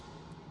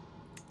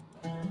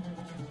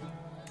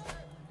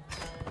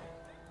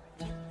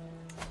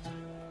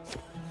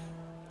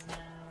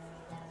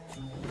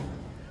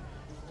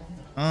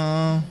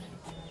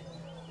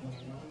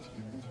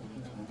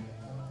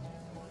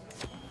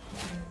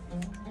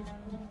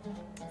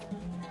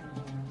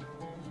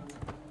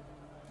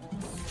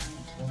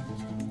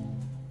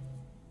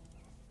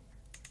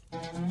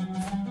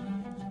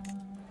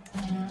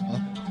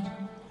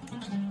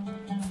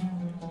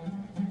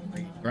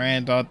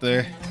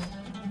 Granddaughter.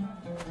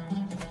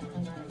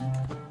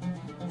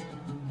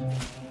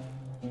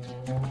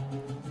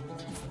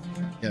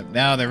 Yep,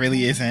 now there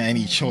really isn't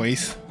any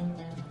choice.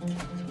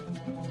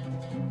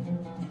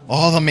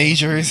 All the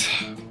majors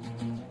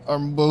are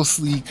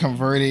mostly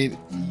converted.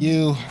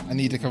 I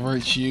need to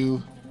convert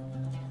you.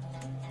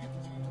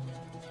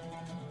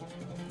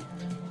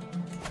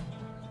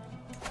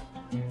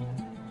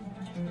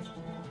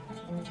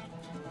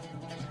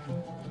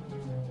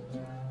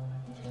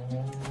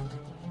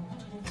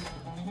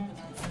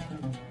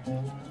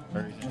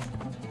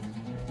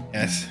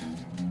 Yes.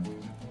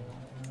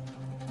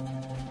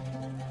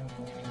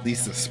 At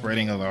least the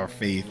spreading of our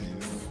faith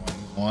is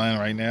one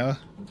right now.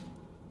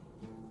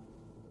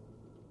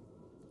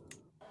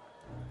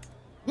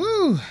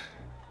 Woo!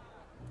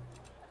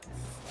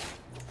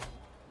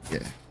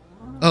 Yeah.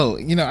 Oh,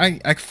 you know, I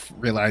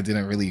realized I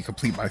didn't really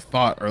complete my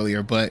thought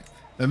earlier, but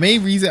the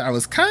main reason I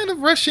was kind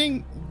of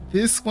rushing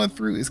this one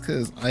through is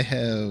because I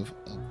have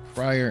a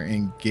prior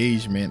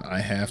engagement I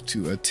have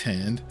to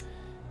attend,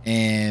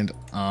 and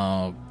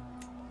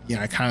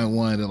yeah, I kind of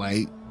wanted to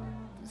like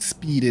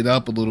speed it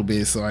up a little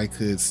bit so I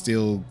could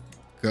still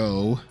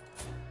go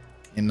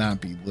and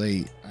not be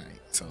late. All right,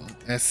 so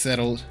that's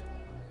settled.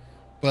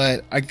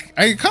 But I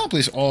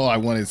accomplished all I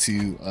wanted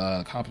to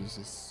accomplish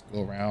this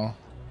go around.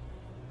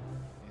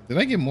 Did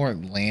I get more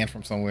land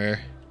from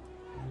somewhere?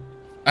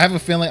 I have a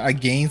feeling I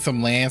gained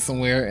some land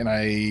somewhere, and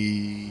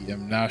I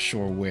am not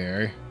sure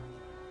where.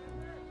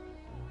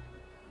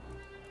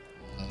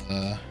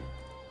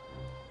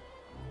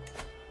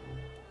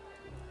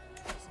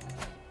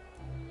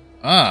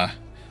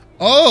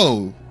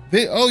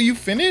 Oh, you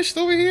finished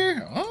over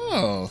here?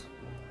 Oh.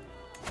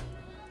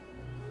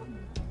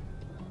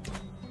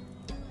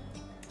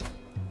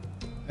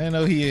 I didn't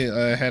know he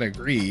had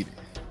agreed.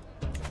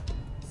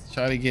 Let's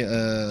try to get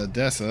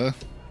Odessa.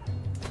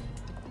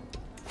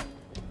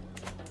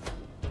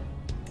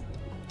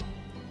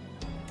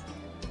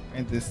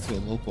 Grant this to a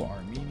local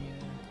Armenian.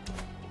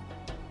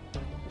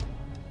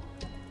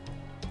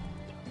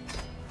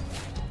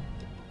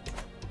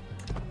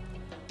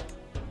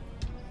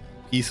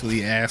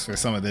 Peacefully ask for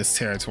some of this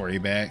territory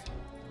back.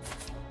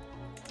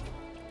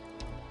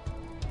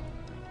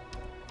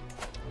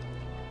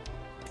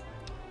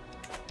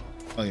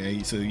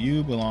 Okay, so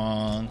you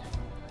belong.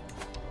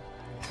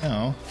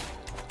 No.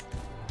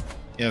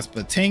 Yes,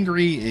 but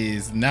Tengri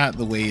is not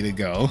the way to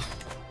go.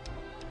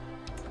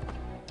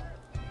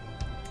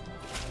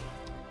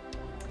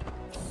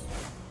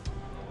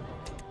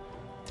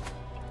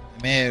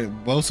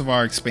 Man, most of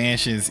our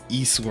expansions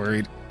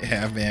eastward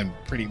have been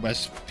pretty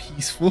much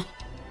peaceful.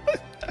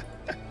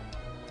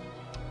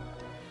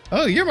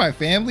 Oh, you're my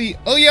family.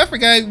 Oh yeah, I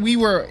forgot we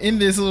were in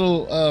this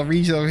little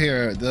region over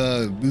here,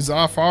 the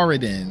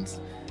Muzafaridans.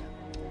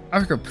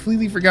 I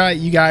completely forgot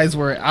you guys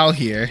were out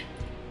here.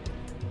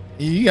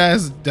 You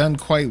guys done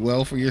quite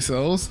well for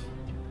yourselves.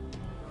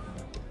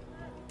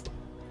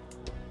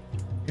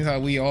 Here's how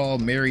we all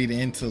married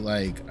into,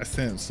 like, I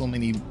sent so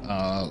many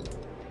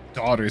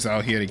daughters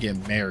out here to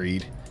get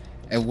married.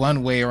 And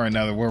one way or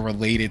another, we're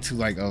related to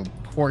like a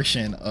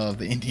portion of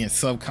the Indian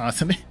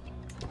subcontinent.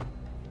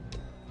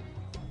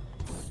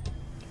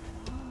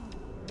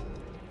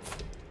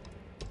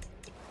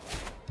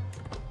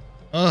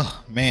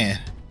 Oh man,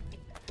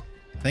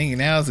 I think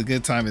now is a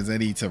good time as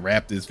any to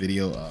wrap this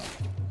video up.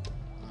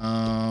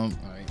 All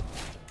right,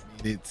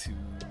 made it to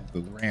the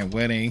grand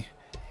wedding.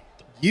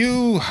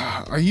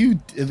 Are you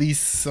at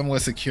least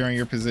somewhat secure in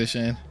your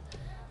position?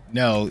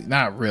 No,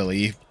 not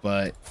really,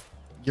 but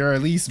you're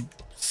at least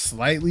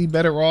slightly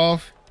better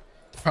off.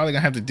 Probably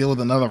gonna have to deal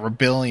with another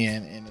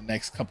rebellion in the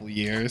next couple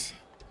years.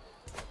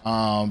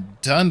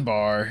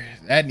 Dunbar,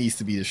 that needs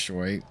to be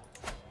destroyed.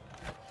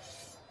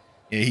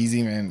 Yeah, he's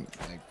even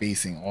like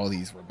facing all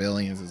these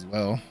rebellions as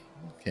well.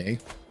 Okay.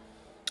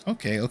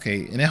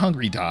 And then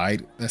Hungary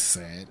died. That's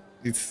sad.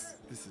 This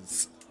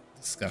is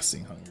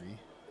disgusting. Hungary.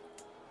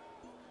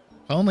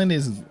 Poland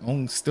is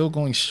still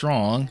going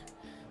strong.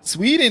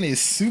 Sweden is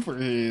super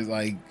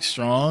like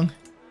strong.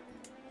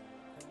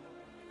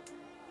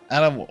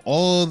 Out of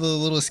all the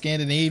little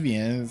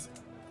Scandinavians,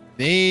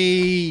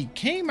 they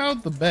came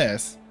out the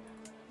best.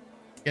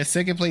 Yeah,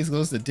 second place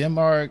goes to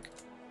Denmark,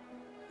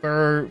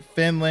 third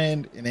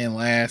Finland, and then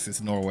last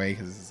is Norway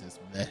because it's just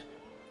meh.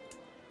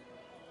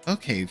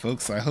 Okay,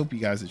 folks, so I hope you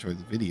guys enjoyed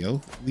the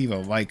video. Leave a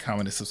like,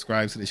 comment, and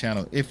subscribe to the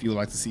channel if you would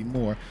like to see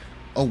more.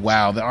 Oh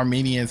wow, the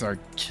Armenians are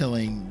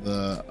killing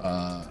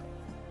the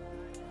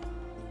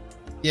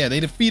yeah,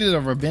 they defeated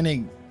a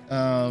rabbinic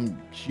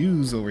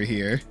Jews over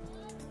here.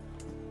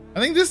 I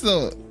think this is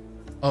the...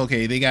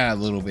 Okay, they got a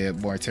little bit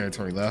more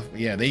territory left.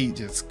 But yeah, they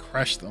just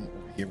crushed them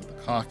over here with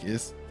the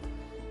caucus.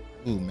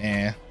 Oh,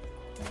 man.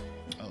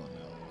 Oh,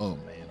 no. Oh,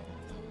 man.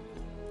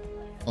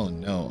 Oh,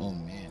 no. Oh,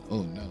 man.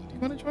 Oh, no. Do you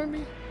want to join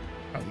me?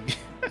 Probably.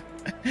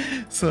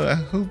 So I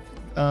hope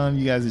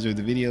you guys enjoyed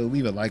the video.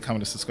 Leave a like,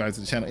 comment, and subscribe to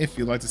the channel if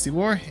you'd like to see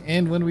more.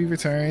 And when we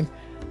return,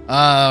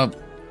 I'm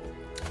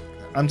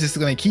just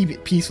going to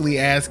keep peacefully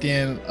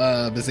asking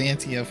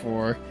Byzantia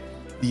for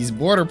these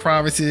border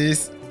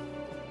provinces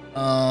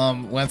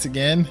once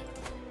again.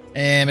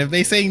 And if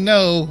they say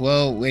no,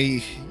 well,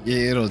 wait,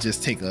 it'll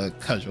just take a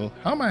cudgel.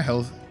 How my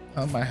health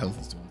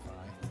is doing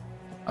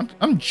fine.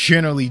 I'm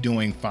generally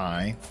doing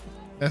fine.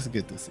 That's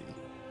good to see.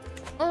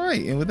 All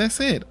right, and with that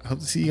said, I hope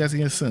to see you guys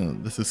again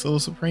soon. This is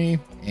SoloSupreme,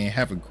 and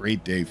have a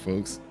great day,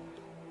 folks.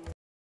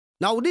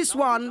 Now this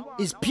one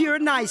is pure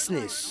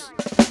niceness.